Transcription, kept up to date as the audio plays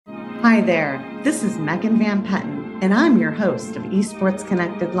Hi there, this is Megan Van Petten, and I'm your host of Esports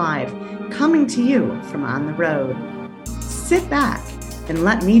Connected Live, coming to you from on the road. Sit back and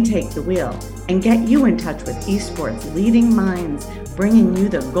let me take the wheel and get you in touch with esports leading minds, bringing you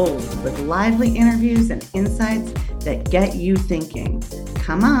the gold with lively interviews and insights that get you thinking.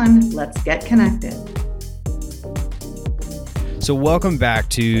 Come on, let's get connected. So welcome back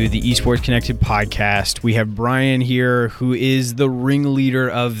to the Esports Connected podcast. We have Brian here, who is the ringleader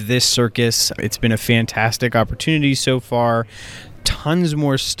of this circus. It's been a fantastic opportunity so far. Tons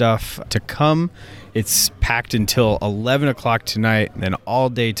more stuff to come. It's packed until 11 o'clock tonight and then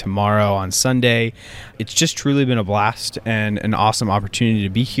all day tomorrow on Sunday. It's just truly been a blast and an awesome opportunity to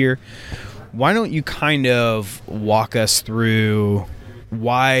be here. Why don't you kind of walk us through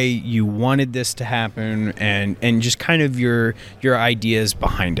why you wanted this to happen and just kind of your ideas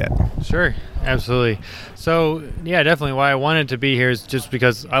behind it? Sure, absolutely. So yeah, definitely why I wanted to be here is just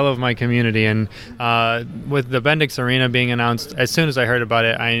because I love my community, and with the Bendix Arena being announced, as soon as I heard about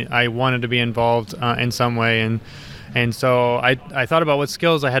it, I wanted to be involved in some way, and so I thought about what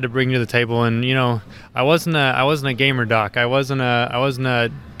skills I had to bring to the table, and I wasn't a gamer doc, I wasn't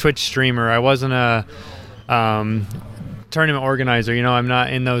a Twitch streamer, I wasn't a tournament organizer, I'm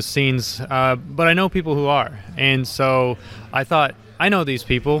not in those scenes, but I know people who are, and so I thought, I know these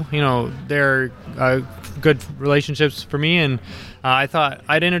people, they're good relationships for me, and I thought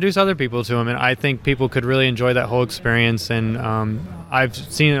I'd introduce other people to them, and I think people could really enjoy that whole experience, and I've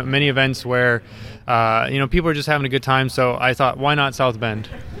seen many events where people are just having a good time, so I thought, why not South Bend?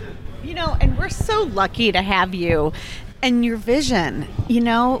 And we're so lucky to have you and your vision,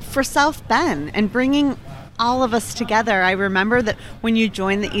 for South Bend and bringing all of us together. I remember that when you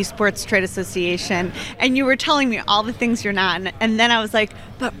joined the Esports Trade Association and you were telling me all the things you're not, and then I was like,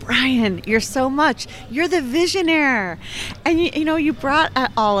 but Brian, you're so much. You're the visionary. And you brought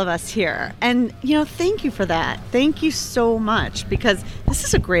all of us here. And thank you for that. Thank you so much, because this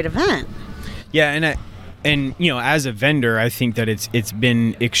is a great event. Yeah, and as a vendor, I think that it's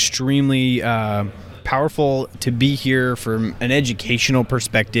been extremely powerful to be here from an educational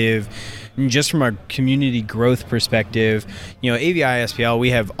perspective. And just from a community growth perspective, AVI SPL, we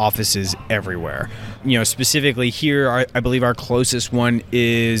have offices everywhere. Specifically here, I believe our closest one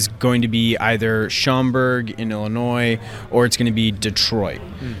is going to be either Schaumburg in Illinois, or it's going to be Detroit.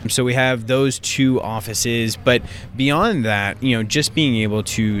 So we have those two offices, but beyond that, just being able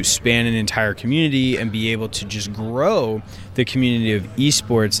to span an entire community and be able to just grow the community of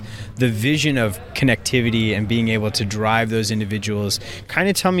esports, the vision of connectivity and being able to drive those individuals. Kind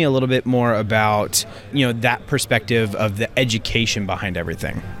of tell me a little bit more about, that perspective of the education behind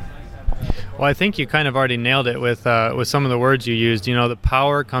everything. Well, I think you kind of already nailed it with some of the words you used. The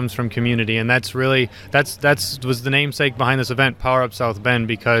power comes from community, and that's was the namesake behind this event, Power Up South Bend,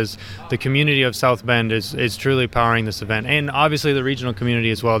 because the community of South Bend is truly powering this event, and obviously the regional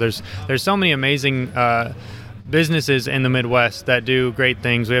community as well. There's so many amazing businesses in the Midwest that do great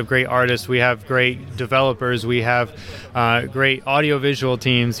things. We have great artists, we have great developers, we have great audiovisual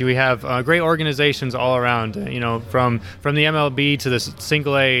teams, we have great organizations all around, from the MLB to the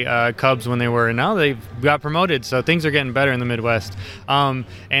single A Cubs when they were, and now they've got promoted, so things are getting better in the Midwest. And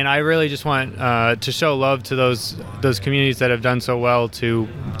I really just want to show love to those communities that have done so well to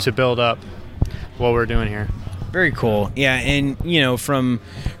build up what we're doing here. Very cool. Yeah, and from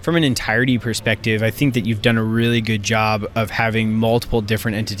an entirety perspective, I think that you've done a really good job of having multiple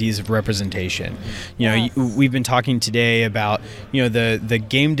different entities of representation. Yes. We've been talking today about the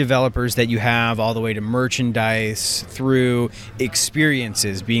game developers that you have, all the way to merchandise, through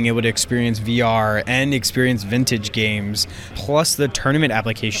experiences, being able to experience VR and experience vintage games, plus the tournament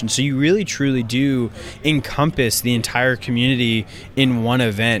application. So you really truly do encompass the entire community in one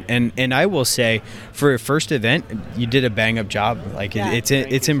event. And I will say, for a first event, you did a bang-up job.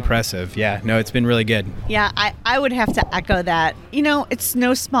 It's impressive. Yeah, no, it's been really good. Yeah, I would have to echo that. It's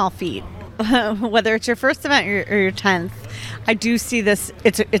no small feat. Whether it's your first event or your 10th, I do see this.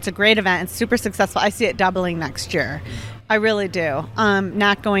 It's a great event. It's super successful. I see it doubling next year. I really do.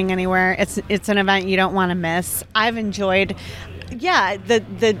 Not going anywhere. It's an event you don't want to miss. I've enjoyed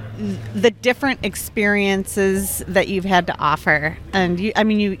the different experiences that you've had to offer, and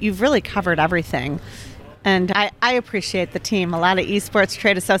you've really covered everything. And I appreciate the team. A lot of Esports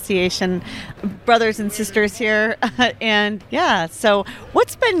Trade Association brothers and sisters here. And yeah, so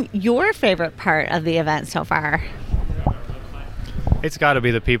what's been your favorite part of the event so far? It's got to be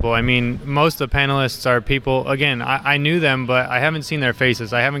the people. I mean, most of the panelists are people, again, I knew them, but I haven't seen their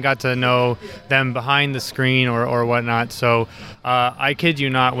faces. I haven't got to know them behind the screen or whatnot. So I kid you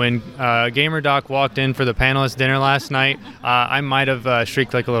not, when Gamer Doc walked in for the panelist dinner last night, I might have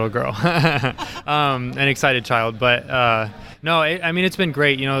shrieked like a little girl, an excited child. But no, I mean, it's been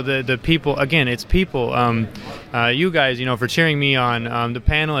great. The people, again, it's people. You guys, for cheering me on. The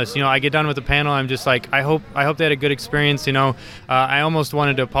panelists, I get done with the panel, I'm just like, I hope they had a good experience. I almost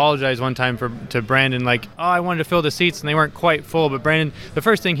wanted to apologize one time to Brandon, like, oh, I wanted to fill the seats and they weren't quite full. But Brandon, the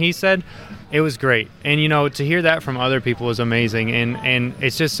first thing he said, it was great. And, to hear that from other people is amazing. And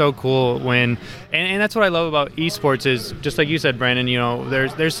it's just so cool when, and that's what I love about esports is, just like you said, Brandon,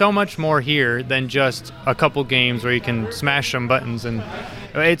 there's so much more here than just a couple games where you can smash some buttons. And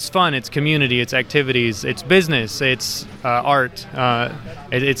it's fun, it's community, it's activities, it's business, it's art.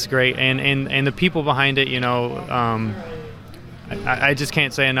 It's great. And the people behind it, I just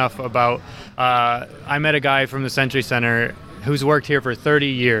can't say enough about, I met a guy from the Century Center who's worked here for 30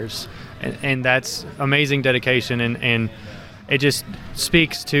 years. And that's amazing dedication, and it just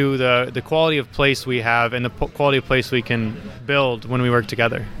speaks to the quality of place we have and the quality of place we can build when we work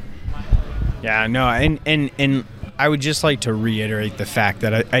together. Yeah, no, and I would just like to reiterate the fact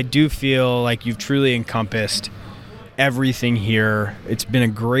that I do feel like you've truly encompassed everything here. It's been a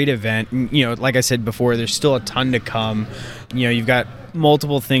great event. Like I said before, there's still a ton to come. You've got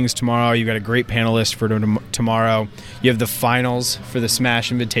multiple things tomorrow. You've got a great panelist for tomorrow. You have the finals for the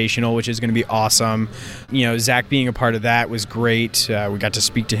Smash Invitational, which is going to be awesome. Zach being a part of that was great. We got to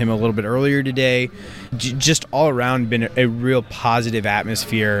speak to him a little bit earlier today. Just all around been a real positive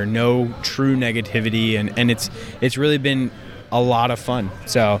atmosphere, no true negativity, and it's really been a lot of fun.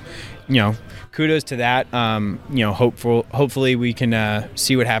 So, kudos to that. Hopefully we can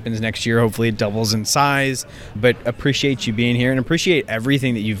see what happens next year. Hopefully it doubles in size. But appreciate you being here and appreciate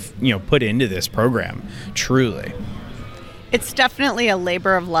everything that you've put into this program. Truly, it's definitely a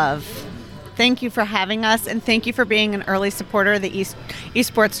labor of love. Thank you for having us, and thank you for being an early supporter of the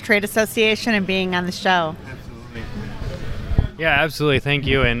Esports Trade Association and being on the show. Yeah, absolutely. Thank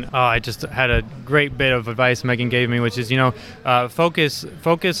you. And I just had a great bit of advice Megan gave me, which is,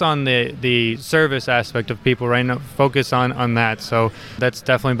 focus on the service aspect of people right now. Focus on that. So that's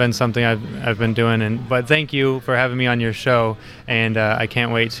definitely been something I've been doing. But thank you for having me on your show. And I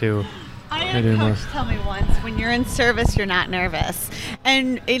can't wait to. I had a coach tell me once, when you're in service, you're not nervous.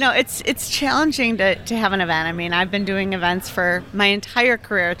 And, it's challenging to have an event. I mean, I've been doing events for my entire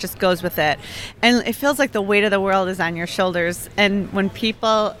career. It just goes with it. And it feels like the weight of the world is on your shoulders. And when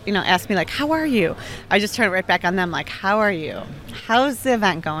people, ask me, like, how are you? I just turn it right back on them, like, how are you? How's the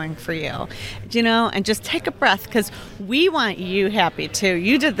event going for you? And just take a breath, because we want you happy, too.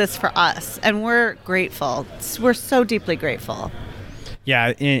 You did this for us, and we're grateful. We're so deeply grateful.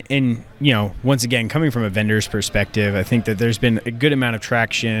 Yeah, and once again, coming from a vendor's perspective, I think that there's been a good amount of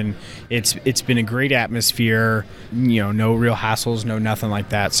traction. It's been a great atmosphere, no real hassles, no nothing like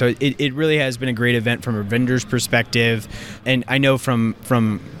that. So it really has been a great event from a vendor's perspective. And I know from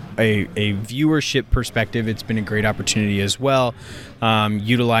a viewership perspective, it's been a great opportunity as well,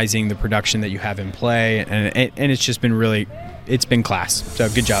 utilizing the production that you have in play. And it's just been it's been class. So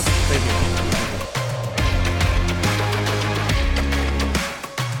good job. Thank you.